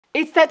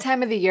It's that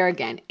time of the year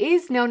again.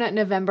 Is No Nut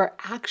November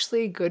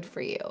actually good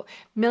for you?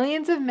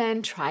 Millions of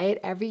men try it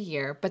every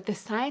year, but the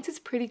science is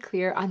pretty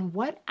clear on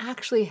what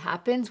actually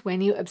happens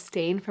when you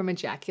abstain from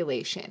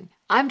ejaculation.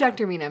 I'm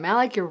Dr. Rena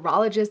Malik,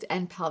 urologist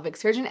and pelvic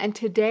surgeon, and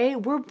today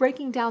we're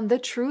breaking down the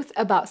truth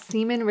about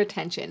semen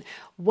retention,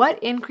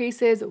 what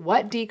increases,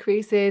 what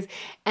decreases,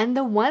 and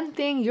the one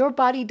thing your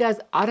body does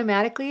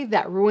automatically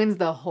that ruins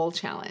the whole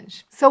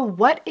challenge. So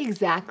what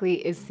exactly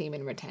is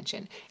semen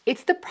retention?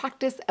 It's the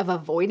practice of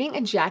avoiding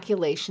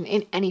ejaculation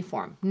in any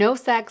form. No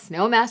sex,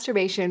 no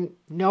masturbation,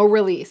 no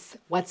release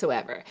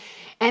whatsoever.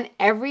 And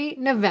every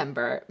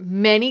November,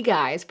 many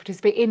guys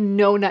participate in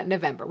No Nut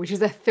November, which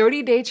is a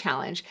 30-day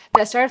challenge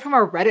that started from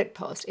a Reddit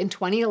post in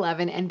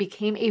 2011 and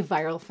became a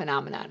viral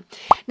phenomenon.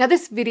 Now,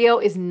 this video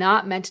is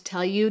not meant to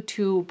tell you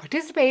to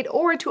participate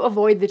or to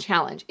avoid the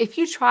challenge. If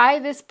you try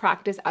this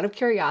practice out of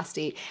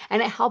curiosity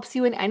and it helps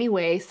you in any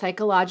way,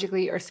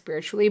 psychologically or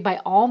spiritually,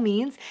 by all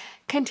means,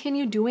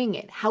 continue doing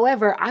it.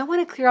 However, I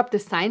want to clear up the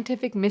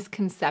scientific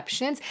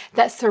misconceptions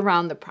that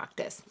surround the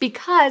practice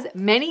because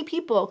many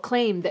people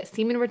claim that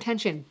semen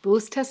retention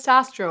boosts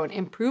testosterone,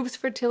 improves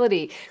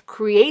fertility,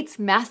 creates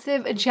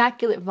massive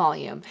ejaculate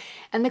volume.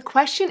 And the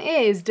question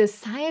is, does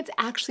science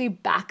actually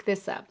back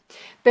this up?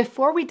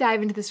 Before we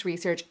dive into this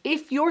research,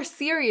 if you're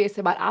serious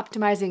about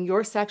optimizing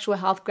your sexual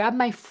health, grab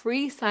my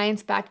free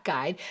science-backed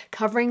guide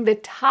covering the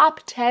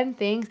top 10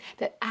 things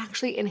that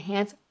actually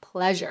enhance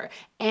pleasure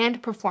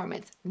and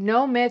performance.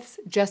 No myths,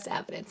 just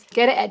evidence.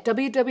 Get it at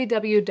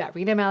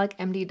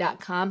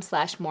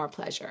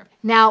www.renamalikmd.com/morepleasure.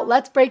 Now,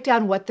 let's break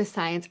down what the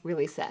science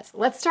really says.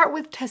 Let's start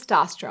with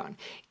testosterone.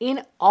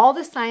 In all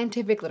the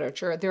scientific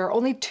literature, there are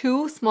only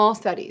two small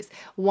studies,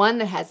 one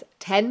that has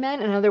 10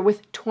 men and another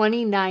with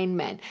 29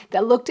 men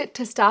that looked at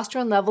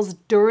testosterone levels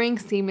during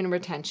semen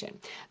retention.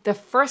 The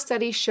first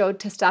study showed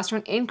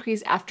testosterone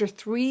increase after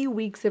 3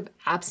 weeks of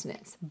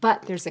abstinence,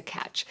 but there's a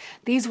catch.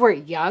 These were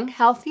young,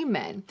 healthy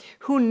men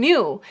who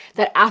knew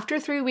that after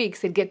 3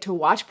 weeks they'd get to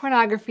watch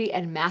pornography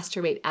and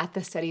masturbate at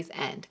the study's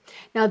end.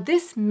 Now,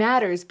 this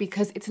matters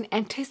because it's an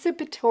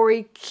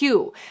anticipatory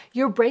cue.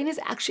 Your brain is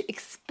actually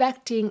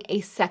expecting a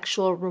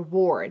sexual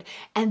reward,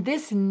 and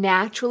this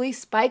naturally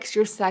spikes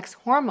your sex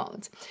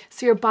hormones.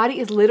 So your body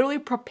is literally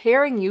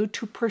preparing you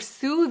to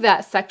pursue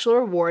that sexual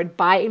reward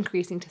by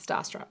increasing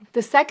testosterone.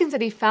 The second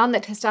study found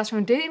that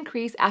testosterone did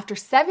increase after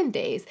 7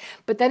 days,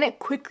 but then it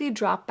quickly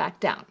dropped back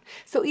down.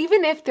 So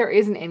even if there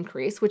is an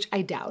increase, which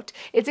I doubt,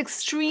 it's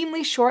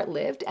extremely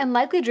short-lived and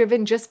likely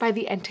driven just by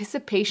the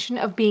anticipation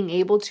of being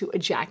able to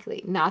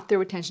ejaculate, not the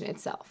retention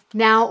itself.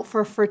 Now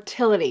for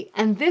fertility,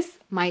 and this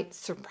might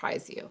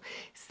surprise you.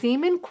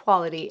 Semen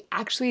quality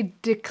actually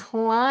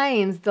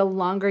declines the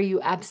longer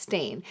you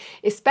abstain,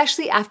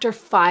 especially after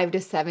 5 to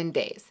 7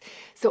 days.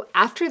 So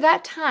after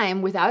that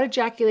time, without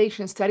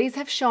ejaculation, studies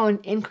have shown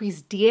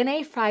increased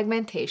DNA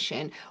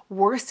fragmentation,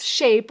 worse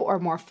shape or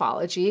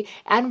morphology,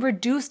 and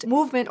reduced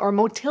movement or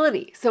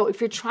motility. So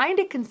if you're trying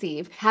to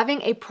conceive,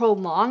 having a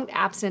prolonged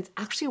abstinence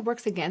actually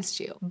works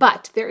against you.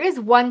 But there is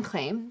one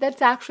claim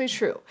that's actually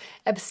true.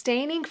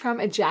 Abstaining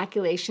from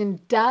ejaculation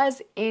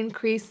does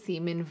increase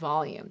semen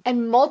volume.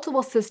 And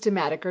multiple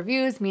systematic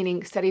reviews,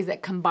 meaning studies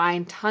that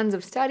combine tons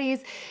of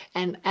studies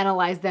and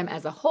analyze them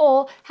as a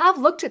whole, have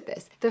looked at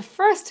this. The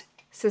first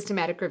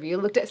systematic review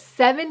looked at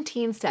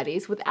 17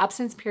 studies with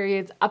abstinence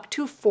periods up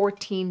to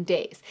 14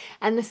 days.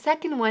 And the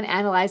second one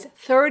analyzed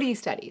 30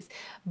 studies.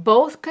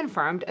 Both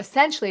confirmed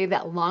essentially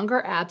that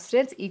longer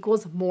abstinence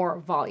equals more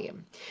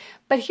volume.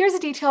 But here's a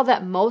detail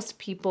that most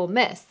people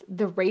miss: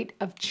 the rate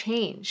of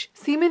change.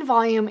 Semen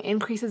volume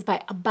increases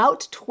by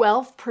about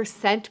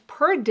 12%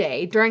 per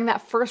day during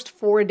that first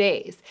 4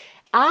 days.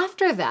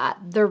 After that,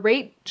 the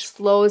rate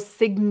slows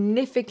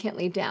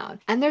significantly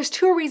down. And there's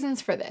two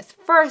reasons for this.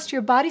 First,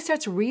 your body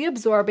starts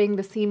reabsorbing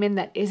the semen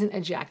that isn't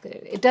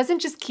ejaculated. It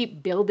doesn't just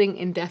keep building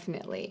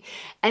indefinitely.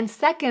 And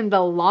second,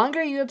 the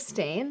longer you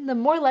abstain, the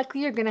more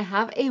likely you're gonna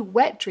have a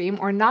wet dream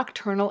or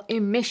nocturnal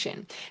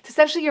emission. It's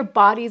essentially your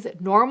body's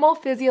normal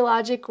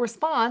physiologic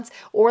response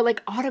or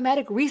like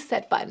automatic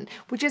reset button,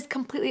 which is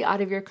completely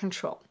out of your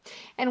control.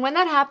 And when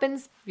that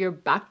happens, you're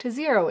back to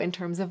zero in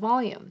terms of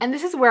volume. And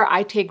this is where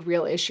I take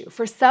real issue.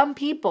 For some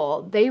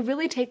people, they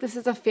really take this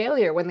as a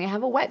failure when they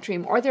have a wet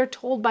dream, or they're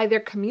told by their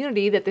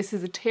community that this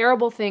is a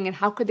terrible thing and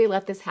how could they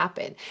let this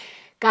happen.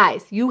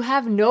 Guys, you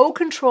have no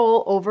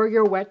control over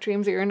your wet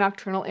dreams or your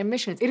nocturnal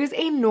emissions. It is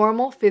a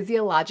normal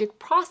physiologic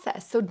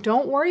process, so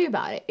don't worry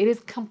about it. It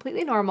is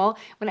completely normal.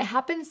 When it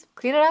happens,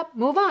 clean it up,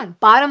 move on.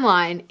 Bottom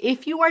line,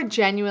 if you are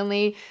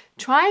genuinely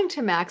trying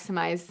to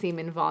maximize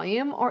semen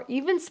volume or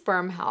even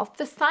sperm health,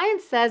 the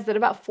science says that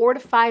about 4 to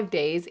 5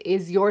 days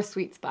is your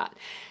sweet spot.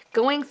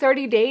 Going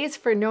 30 days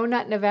for No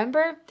Nut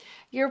November,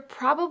 you're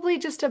probably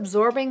just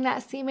absorbing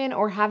that semen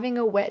or having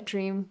a wet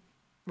dream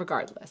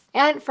regardless.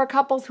 And for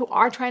couples who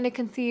are trying to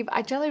conceive,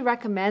 I generally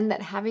recommend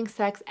that having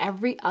sex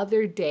every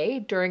other day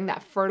during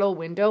that fertile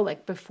window,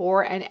 like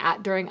before and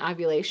during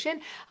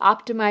ovulation,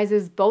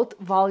 optimizes both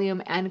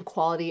volume and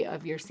quality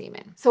of your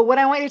semen. So what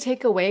I want you to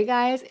take away,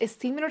 guys, is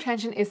semen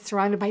retention is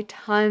surrounded by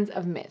tons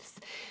of myths.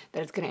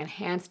 that it's going to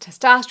enhance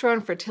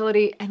testosterone,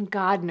 fertility, and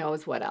God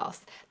knows what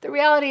else. The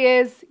reality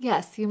is,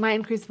 yes, you might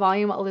increase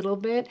volume a little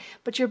bit,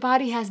 but your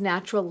body has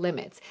natural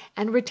limits,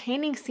 and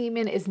retaining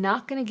semen is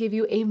not going to give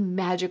you a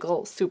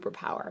magical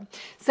superpower.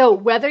 So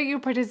whether you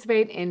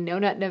participate in No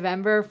Nut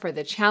November for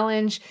the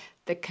challenge,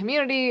 the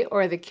community,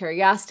 or the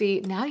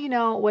curiosity, now you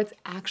know what's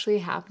actually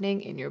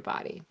happening in your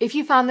body. If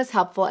you found this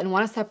helpful and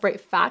want to separate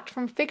fact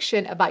from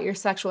fiction about your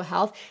sexual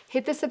health,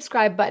 hit the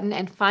subscribe button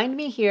and find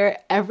me here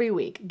every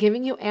week,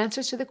 giving you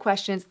answers to the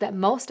questions that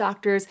most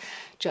doctors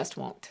just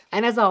won't.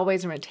 And as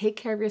always, remember to take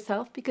care of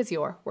yourself because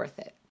you're worth it.